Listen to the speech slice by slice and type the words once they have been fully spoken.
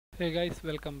Hey guys,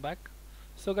 welcome back.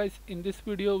 So guys, in this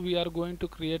video we are going to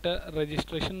create a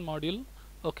registration module,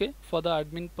 okay, for the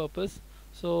admin purpose.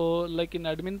 So like in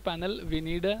admin panel we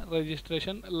need a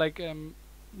registration like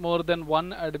more than one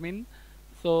admin,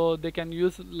 so they can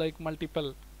use like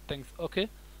multiple things, okay.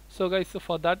 So guys, so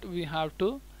for that we have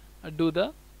to do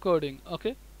the coding,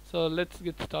 okay. So let's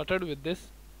get started with this.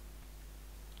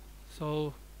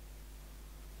 So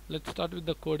let's start with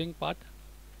the coding part.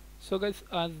 So guys,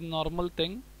 as normal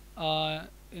thing,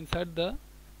 inside the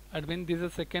admin, this is the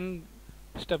second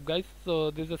step guys. So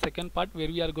this is the second part where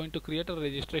we are going to create a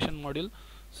registration module.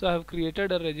 So I have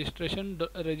created a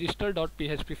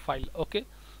register.php file, okay.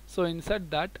 So inside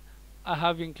that I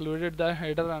have included the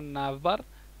header and navbar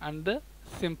and the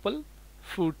simple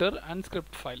footer and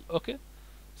script file, okay.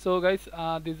 So guys,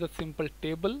 this is a simple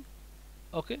table,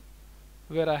 okay,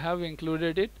 where I have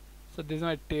included it. So this is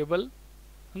my table,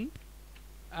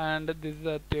 and this is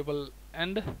the table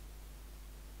end.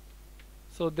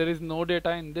 So there is no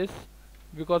data in this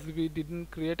because we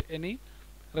didn't create any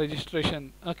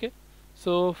registration, okay.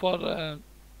 So for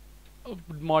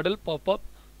model pop-up,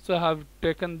 so I have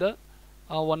taken the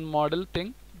one model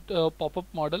thing, pop-up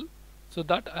model, so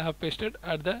that I have pasted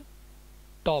at the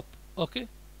top, okay.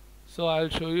 So I'll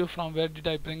show you from where did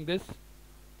I bring this.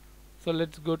 So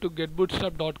let's go to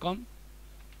getbootstrap.com,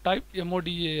 type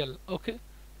modal, okay.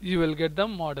 You will get the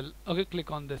model, okay.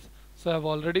 Click on this. So I have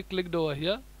already clicked over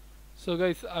here. So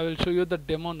guys, I will show you the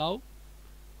demo now.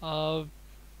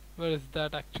 Where is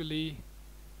that actually?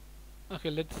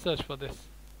 Okay, let's search for this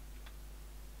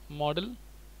model,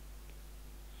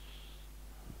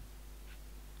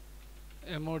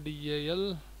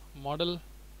 modal, model,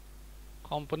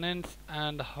 components,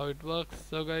 and how it works.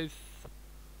 So guys,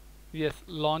 yes,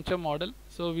 launch a model.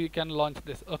 So we can launch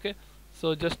this, okay.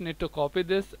 So just need to copy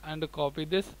this and copy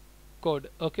this code,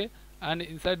 okay, and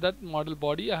inside that model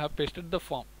body I have pasted the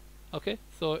form, okay.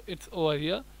 So it's over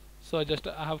here. So I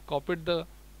have copied the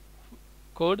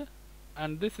code,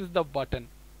 and this is the button,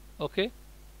 okay.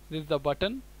 This is the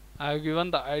button. I have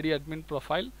given the ID admin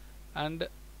profile and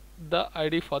the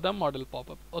ID for the model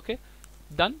pop-up, okay.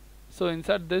 Done. So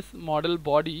inside this model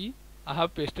body I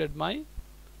have pasted my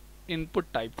input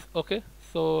types, okay.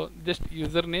 So just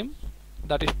username,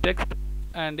 that is text,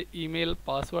 and email,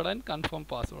 password, and confirm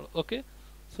password, okay.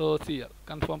 So see here,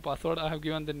 confirm password, I have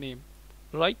given the name,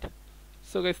 right.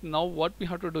 So guys, now what we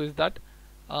have to do is that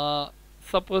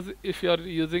suppose if you are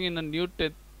using in a new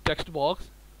text box,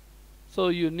 so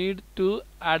you need to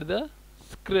add the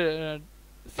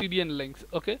CDN links,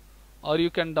 okay, or you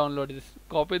can download this,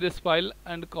 copy this file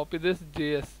and copy this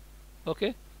JS,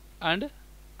 okay, and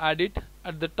add it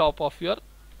at the top of your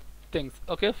things,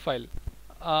 okay, file.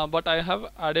 But I have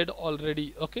added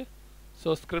already, okay.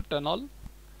 So script and all.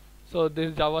 So this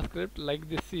is JavaScript like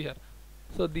this, see here.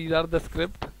 So these are the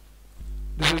script.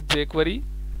 This is jQuery.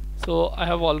 So I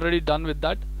have already done with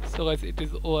that. So guys, it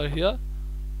is over here,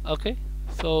 okay.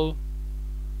 So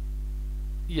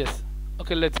yes,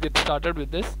 okay, let's get started with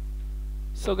this.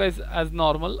 So guys, as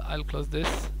normal, I'll close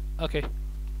this, okay.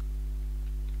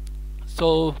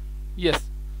 So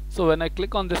yes, so when I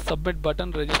click on this submit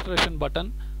button, registration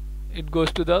button, it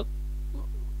goes to the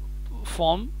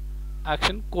form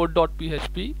action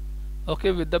code.php,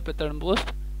 okay, with the Python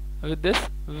post with this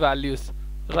values,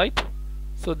 right.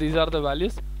 So these are the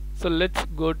values. So let's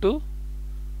go to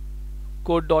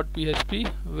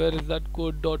code.php. Where is that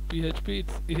code.php?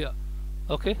 It's here,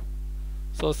 okay.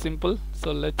 So simple.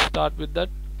 So let's start with that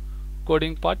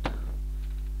coding part.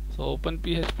 So open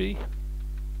PHP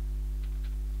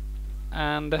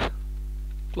and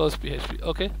close PHP,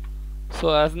 okay.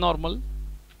 So as normal,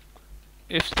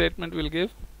 if statement will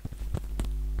give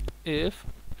if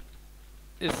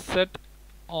is set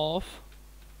of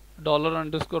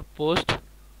 $_post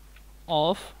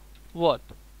of what?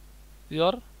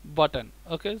 Your button,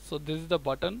 okay. So this is the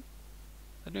button.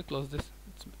 Let me close this,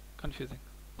 it's confusing,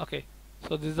 okay.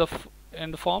 So this is the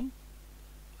end form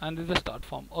and this is the start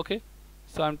form, okay.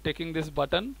 So I'm taking this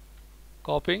button,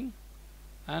 copying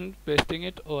and pasting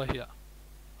it over here,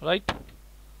 right.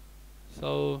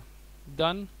 So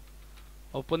done.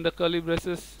 Open the curly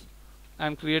braces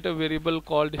and create a variable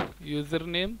called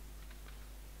username.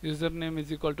 Username is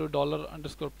equal to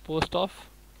 $_post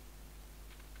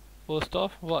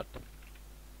of what?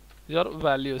 Your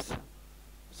values.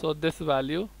 So this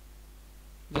value,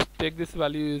 just take this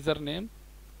value username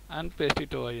and paste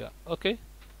it over here, okay.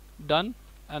 Done.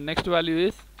 And next value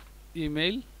is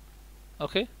email,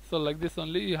 okay. So like this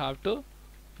only you have to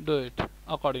do it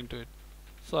according to it.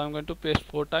 So I'm going to paste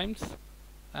 4 times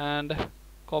and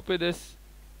copy this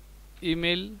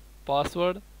email,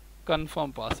 password,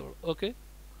 confirm password, okay.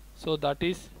 So that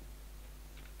is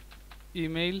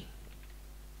email,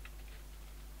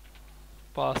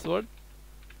 password,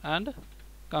 and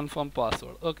confirm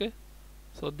password. Okay,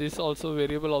 so this also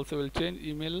variable also will change,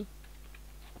 email,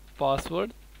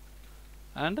 password,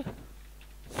 and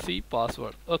C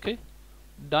password. Okay,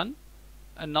 done.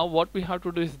 And now what we have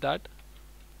to do is that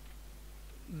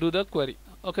do the query.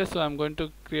 Okay, so I'm going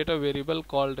to create a variable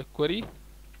called query,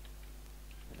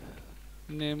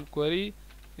 name query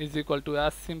is equal to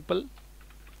as simple,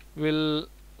 we'll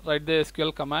write the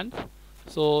SQL command.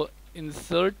 So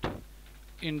insert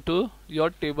into your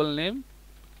table name,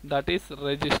 that is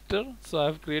register. So I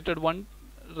have created one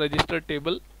register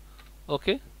table.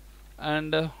 Okay,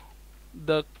 and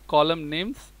the column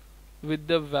names with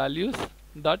the values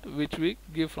that which we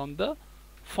give from the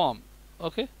form.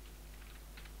 Okay,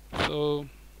 so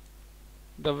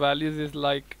the values is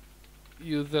like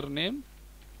username,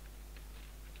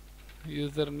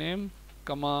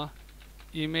 comma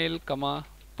email, comma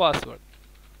password.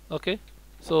 Okay,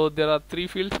 so there are 3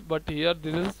 fields, but here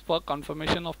this is for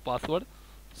confirmation of password.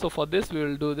 So for this we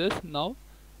will do this now.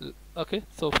 Okay,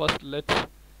 so first let's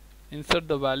insert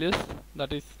the values,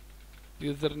 that is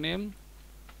username,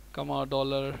 comma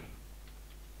dollar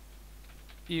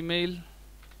email,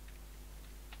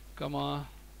 comma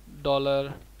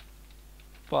dollar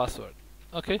password.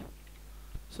 Okay,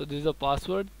 so this is a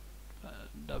password,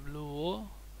 WORD.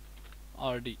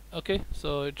 Okay,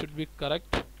 so it should be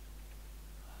correct,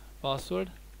 password,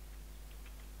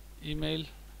 email,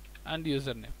 and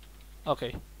username.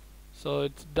 Okay, so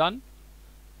it's done.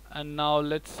 And now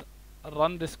let's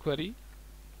run this query.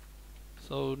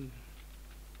 So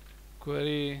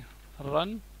query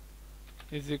run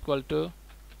is equal to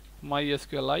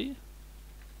MySQLi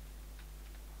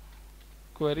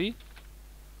query.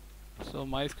 So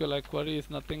MySQLi query is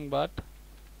nothing but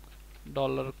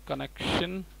dollar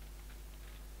connection,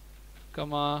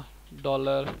 comma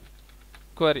dollar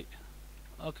query.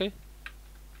 Okay,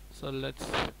 so let's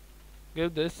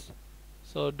give this.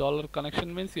 So dollar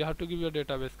connection means you have to give your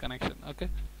database connection. Okay,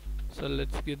 so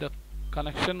let's give the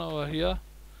connection over here.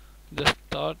 Just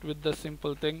start with the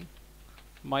simple thing,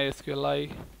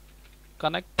 MySQLi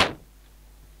connect.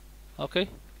 Okay,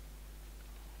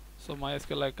 so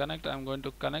MySQLi connect, I'm going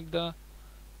to connect the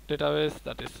database,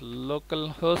 that is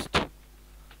localhost,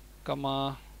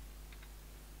 comma,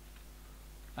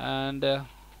 and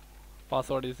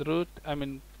password is root, I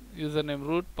mean username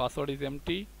root, password is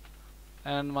empty,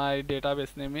 and my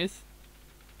database name is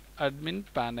admin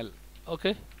panel.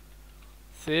 Okay,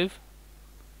 save,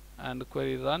 and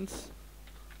query runs.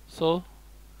 So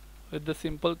with the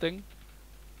simple thing,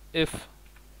 if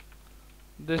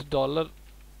this dollar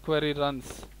query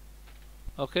runs,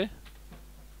 okay,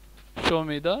 show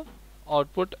me the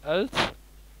output, else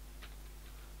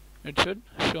it should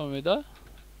show me the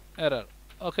error.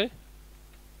 Okay,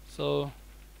 so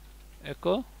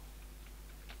echo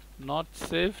not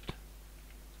saved,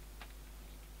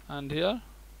 and here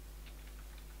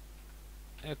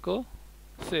echo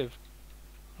saved,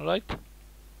 right?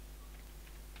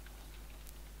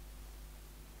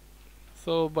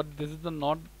 So but this is the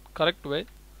not correct way,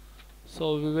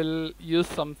 so we will use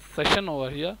some session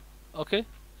over here. Okay,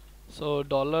 so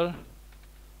dollar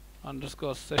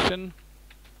underscore session,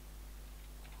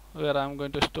 where I am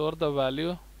going to store the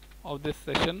value of this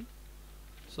session.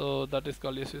 So that is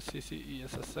called SSCC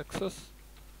success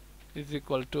is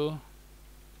equal to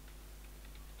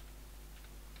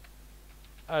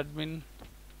admin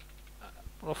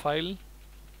profile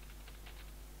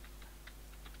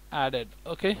added.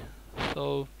 Okay,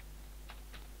 so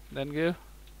then give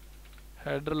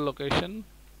header location,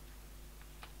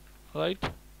 right,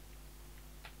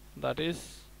 that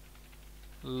is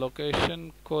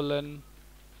location colon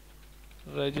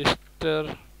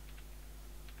register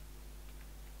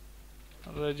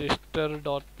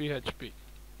register.php,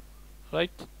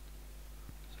 right?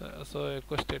 So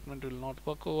echo statement will not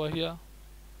work over here,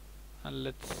 and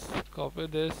let's copy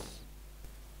this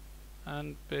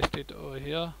and paste it over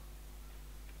here.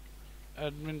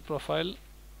 Admin profile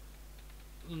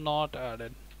not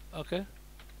added. Okay,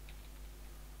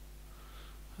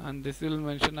 and this will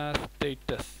mention as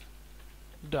status.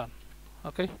 Done.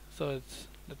 Okay, so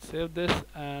let's save this,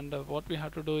 and what we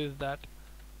have to do is that,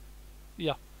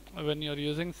 yeah, when you're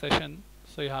using session,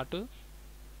 so you have to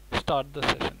start the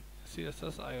session,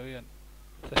 CSSION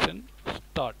session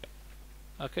start.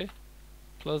 Okay,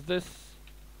 close this,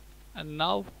 and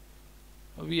now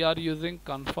we are using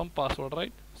confirm password,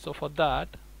 right? So for that,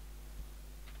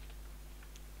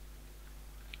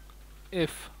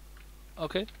 if,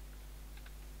 okay,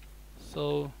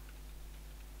 so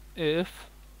if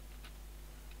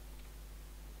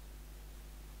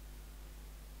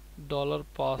dollar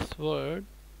password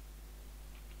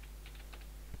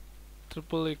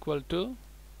triple equal to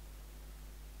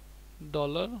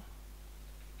dollar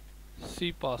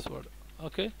C password.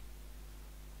 Okay,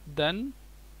 then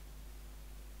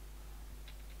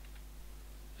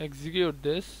execute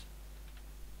this,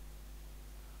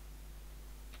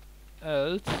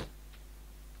 else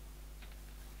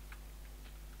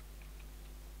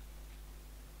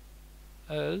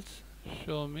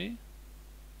show me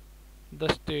the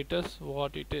status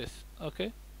what it is.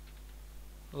 Okay,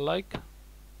 like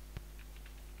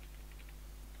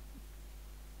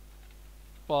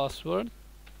password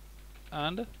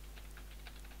and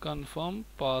confirm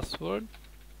password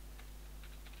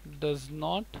does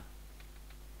not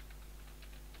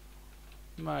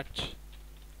match.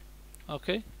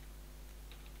 Okay,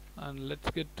 and let's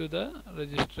get to the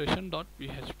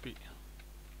registration.php.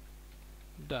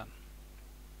 Done.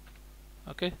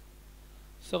 Okay,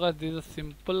 so guys, this is a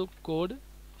simple code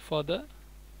for the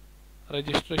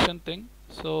registration thing.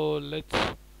 So let's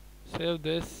save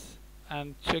this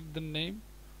and check the name.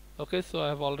 Okay, so I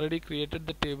have already created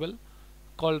the table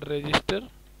called register.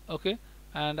 Okay,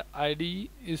 and ID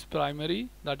is primary,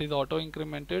 that is auto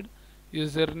incremented,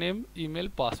 username, email,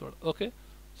 password. Okay,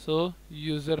 so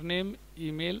username,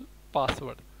 email,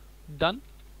 password, done.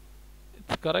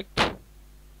 It's correct.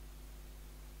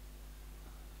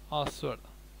 Password,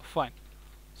 fine.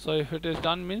 So if it is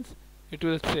done means it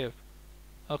will save.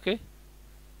 Okay,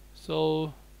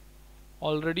 so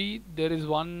already there is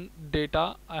one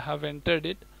data I have entered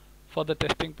it for the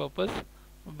testing purpose,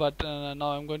 but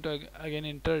now I'm going to again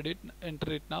enter it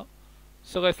now.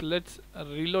 So guys, let's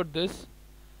reload this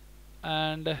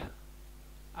and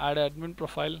add admin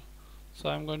profile. So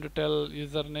I'm going to tell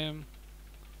username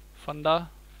funda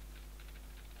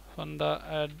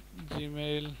at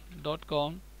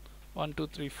gmail.com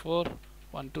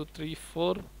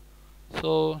 1234.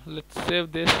 So let's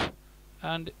save this,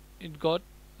 and it got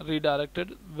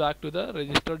redirected back to the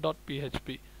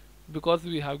register.php because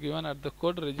we have given at the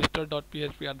code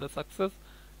register.php at the success,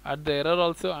 at the error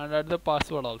also, and at the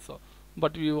password also.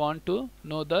 But we want to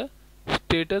know the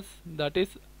status, that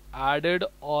is added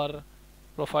or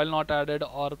profile not added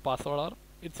or password or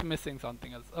it's missing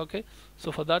something else. Okay,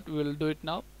 so for that we will do it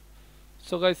now.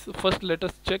 So guys, first let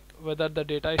us check whether the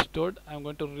data is stored. I'm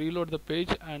going to reload the page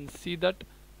and see that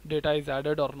data is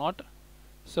added or not.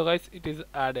 So guys, it is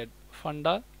added,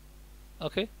 funda.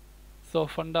 Okay, so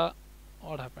funda,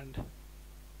 what happened?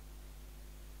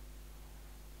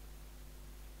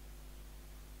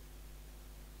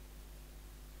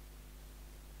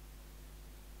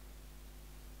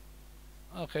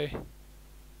 Okay,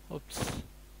 oops.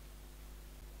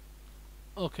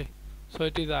 Okay, so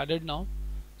it is added now.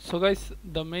 So guys,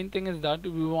 the main thing is that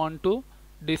we want to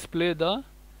display the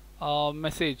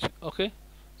message. Okay,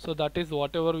 so that is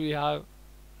whatever we have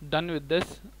done with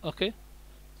this. Okay,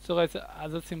 so guys,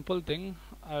 as a simple thing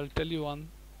I'll tell you one.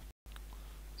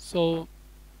 So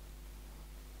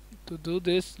to do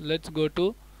this, let's go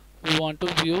to, we want to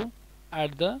view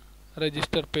at the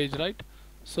register page, right?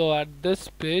 So at this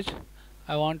page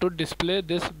I want to display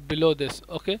this below this.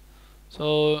 Okay,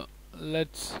 so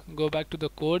let's go back to the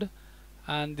code,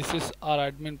 and this is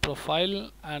our admin profile,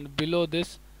 and below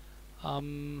this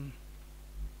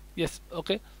yes,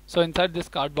 okay, so inside this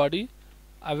card body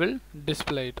I will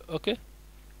display it. Okay,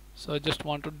 so I just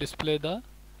want to display the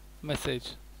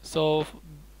message. So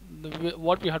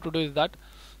what we have to do is that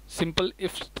simple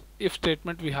if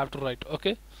statement we have to write.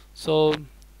 Okay, so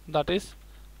that is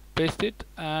paste it,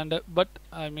 and but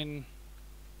I mean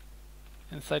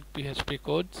inside PHP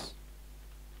codes.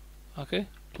 Okay,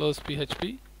 close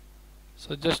PHP.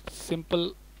 So just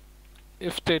simple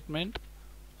if statement.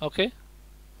 Okay,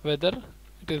 whether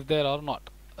it is there or not.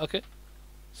 Okay,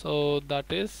 so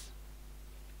that is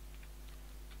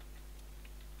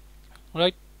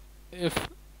right. If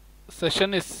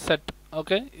session is set,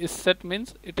 okay, is set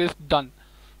means it is done.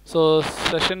 So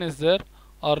session is there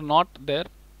or not there,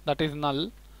 that is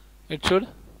null. It should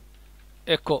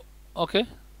echo. Okay,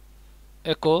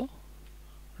 echo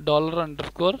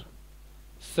 $_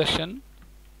 session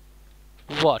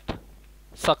what,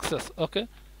 success. Okay,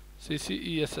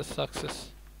 CCESS, success.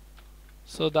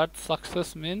 So that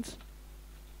success means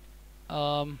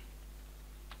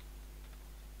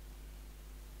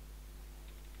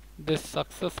this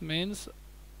success means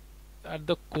at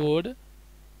the code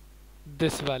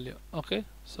this value. Okay,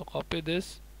 so copy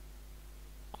this,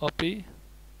 copy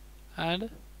and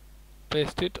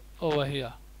paste it over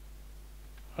here,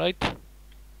 right?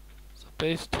 So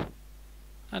paste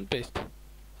and paste.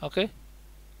 Okay,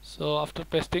 so after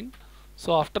pasting,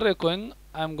 so after echoing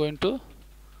I am going to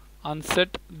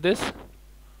unset this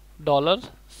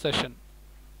 $session.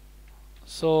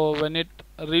 So when it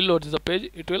reloads the page,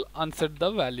 it will unset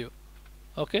the value.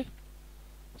 Okay,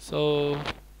 so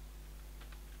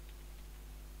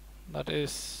that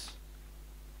is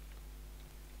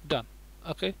done.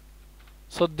 Okay,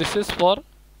 so this is for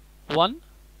one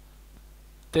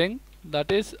thing,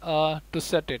 that is to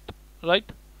set it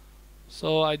right.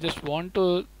 So I just want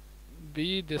to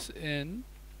be this in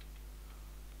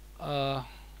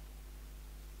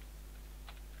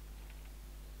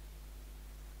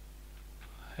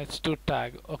h2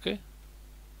 tag. Okay,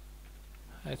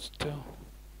 h2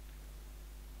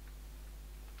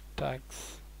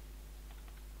 tags.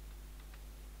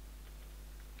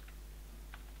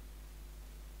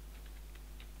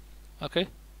 Okay,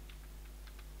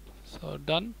 so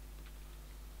done,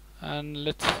 and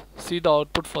let's see the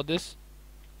output for this.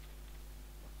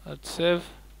 Let's save,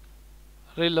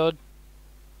 reload,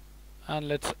 and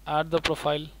let's add the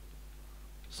profile.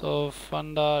 So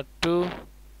funda2,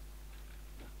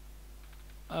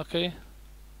 okay,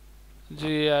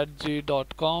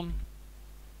 g@g.com,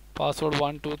 password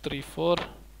 1234,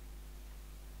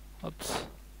 oops,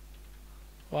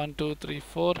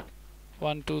 1234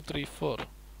 1234.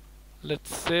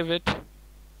 Let's save it.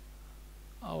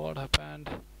 What happened?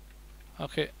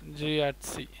 Okay,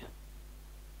 g@c.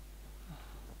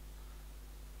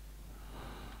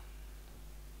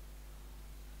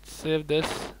 Save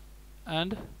this,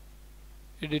 and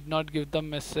it did not give the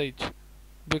message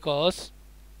because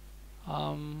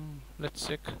let's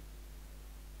check,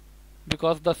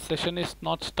 because the session is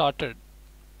not started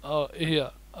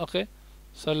here. Okay,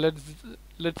 so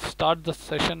let's start the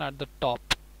session at the top.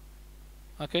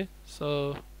 Okay,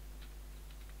 so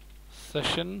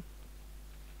session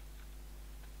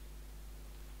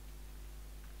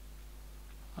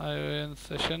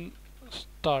session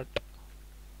start.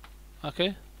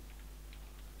 Okay,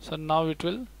 so now it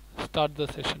will start the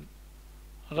session,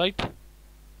 right?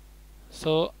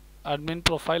 So admin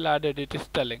profile added, it is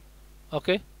telling.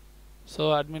 Okay,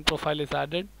 so admin profile is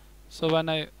added. So when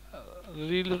I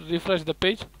refresh the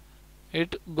page,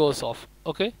 it goes off.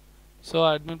 Okay, so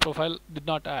admin profile did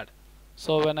not add.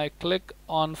 So when I click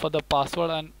on for the password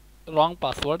and wrong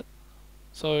password,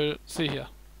 so see here,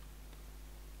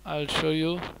 I'll show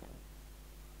you,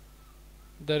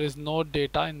 there is no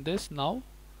data in this now.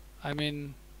 I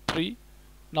mean 3.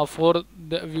 Now for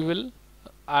we will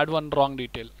add one wrong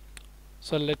detail.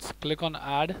 So let's click on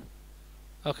add.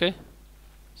 Okay,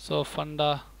 so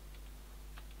funda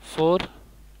 4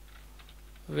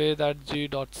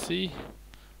 with@g.c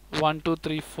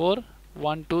 1234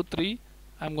 123.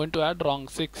 I'm going to add wrong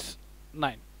 6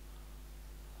 9.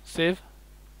 Save.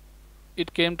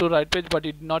 It came to right page, but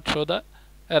it did not show the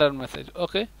error message.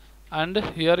 Okay, and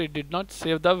here it did not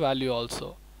save the value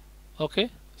also. Okay,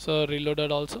 so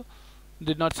reloaded also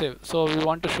did not save. So we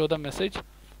want to show the message.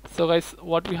 So guys,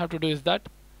 what we have to do is that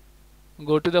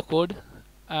go to the code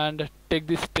and take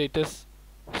this status.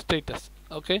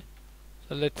 Okay,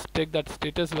 so let's take that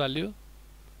status value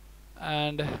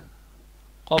and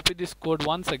copy this code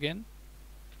once again,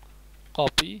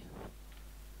 copy,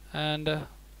 and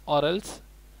or else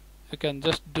you can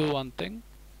just do one thing,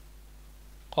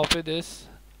 copy this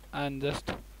and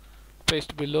just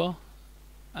paste below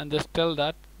and just tell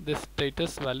that this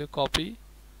status value, copy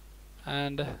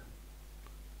and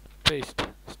paste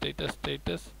status.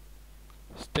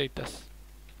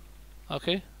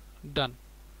 Okay, done.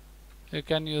 You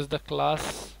can use the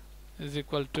class is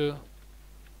equal to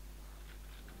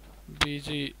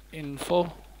bg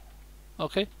info.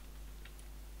 Okay,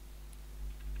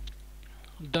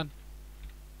 done.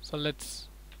 So let's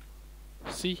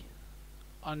see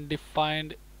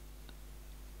undefined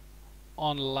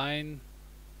on line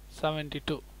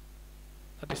 72.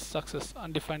 That is success.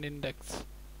 Undefined index.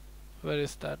 Where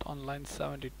is that on line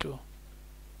 72?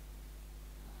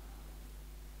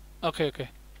 Okay,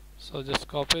 so just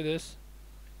copy this,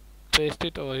 paste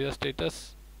it over here,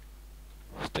 status.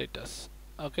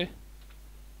 Okay,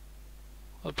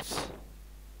 oops,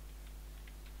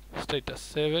 status.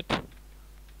 Save it,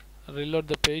 reload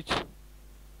the page,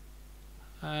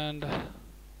 and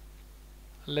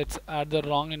let's add the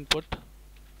wrong input.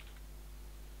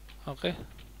 Okay,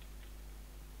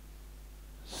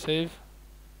 save,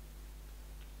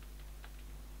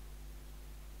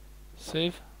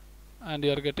 and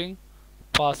you are getting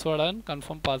password and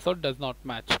confirm password does not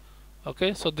match.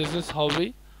 Okay, so this is how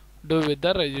we do with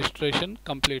the registration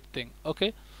complete thing.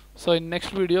 Okay, so in next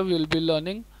video we will be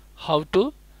learning how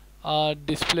to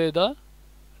display the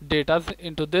data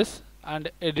into this and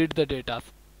edit the data,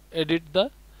 edit the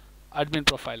admin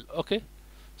profile. Okay,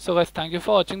 so guys, thank you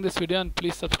for watching this video and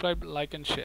please subscribe, like and share.